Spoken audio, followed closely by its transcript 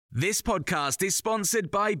This podcast is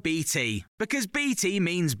sponsored by BT, because BT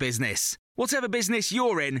means business. Whatever business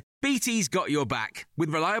you're in, BT's got your back, with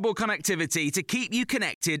reliable connectivity to keep you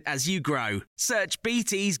connected as you grow. Search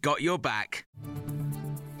BT's got your back.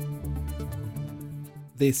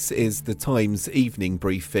 This is the Times evening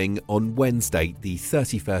briefing on Wednesday, the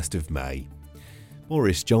 31st of May.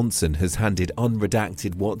 Boris Johnson has handed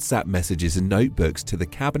unredacted WhatsApp messages and notebooks to the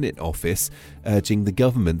Cabinet Office, urging the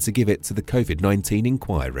government to give it to the COVID-19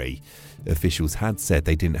 inquiry. Officials had said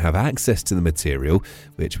they didn't have access to the material,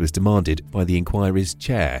 which was demanded by the inquiry's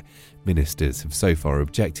chair. Ministers have so far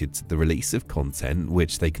objected to the release of content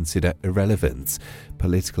which they consider irrelevant.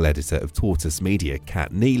 Political editor of Tortoise Media,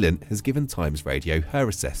 Kat Neelan, has given Times Radio her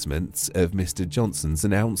assessment of Mr Johnson's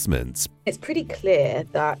announcement. It's pretty clear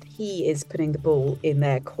that he is putting the ball in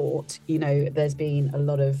their court. You know, there's been a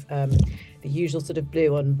lot of the usual sort of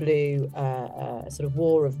blue on blue sort of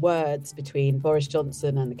war of words between Boris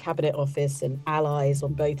Johnson and the Cabinet Office and allies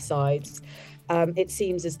on both sides. It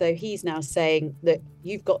seems as though he's now saying that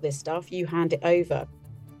you've got this stuff, you hand it over.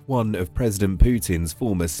 One of President Putin's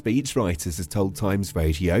former speechwriters has told Times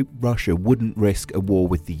Radio Russia wouldn't risk a war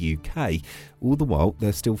with the UK, all the while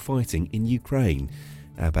they're still fighting in Ukraine.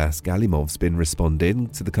 Abbas Ghalimov's been responding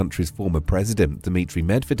to the country's former president, Dmitry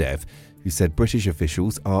Medvedev, who said British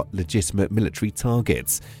officials are legitimate military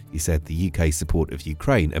targets. He said the UK support of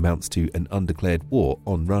Ukraine amounts to an undeclared war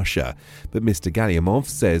on Russia. But Mr Galimov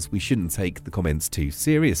says we shouldn't take the comments too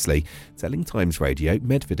seriously, telling Times Radio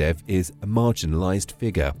Medvedev is a marginalised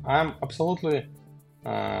figure. I'm absolutely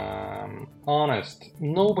honest.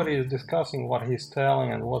 Nobody is discussing what he's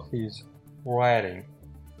telling and what he's writing.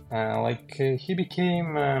 He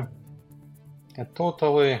became a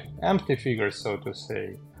totally empty figure, so to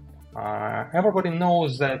say. Everybody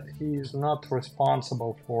knows that he is not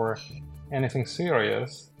responsible for anything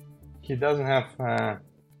serious. He doesn't have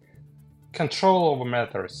control over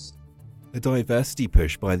matters. A diversity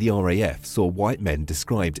push by the RAF saw white men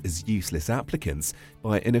described as useless applicants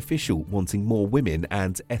by an official wanting more women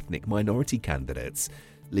and ethnic minority candidates.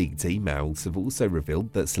 Leaked emails have also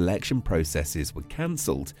revealed that selection processes were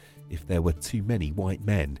cancelled if there were too many white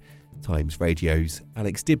men. Times Radio's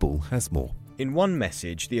Alex Dibble has more. In one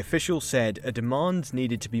message, the official said a demand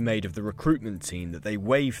needed to be made of the recruitment team that they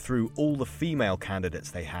wave through all the female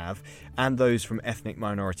candidates they have and those from ethnic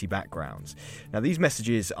minority backgrounds. Now, these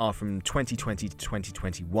messages are from 2020 to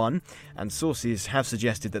 2021, and sources have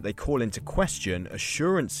suggested that they call into question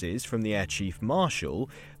assurances from the Air Chief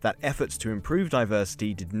Marshal that efforts to improve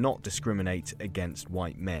diversity did not discriminate against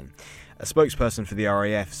white men. A spokesperson for the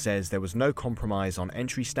RAF says there was no compromise on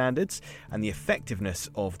entry standards and the effectiveness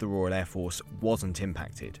of the Royal Air Force wasn't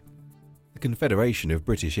impacted. The Confederation of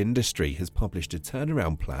British Industry has published a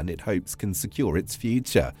turnaround plan it hopes can secure its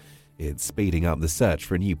future. It's speeding up the search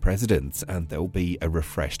for a new president, and there'll be a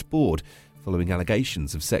refreshed board following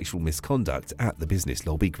allegations of sexual misconduct at the business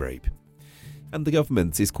lobby group. And the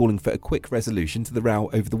government is calling for a quick resolution to the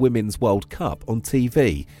row over the Women's World Cup on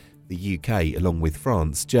TV. The UK, along with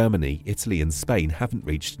France, Germany, Italy and Spain, haven't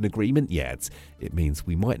reached an agreement yet. It means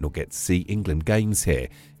we might not get to see England games here.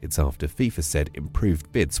 It's after FIFA said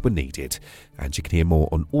improved bids were needed. And you can hear more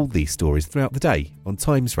on all these stories throughout the day on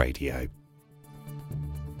Times Radio.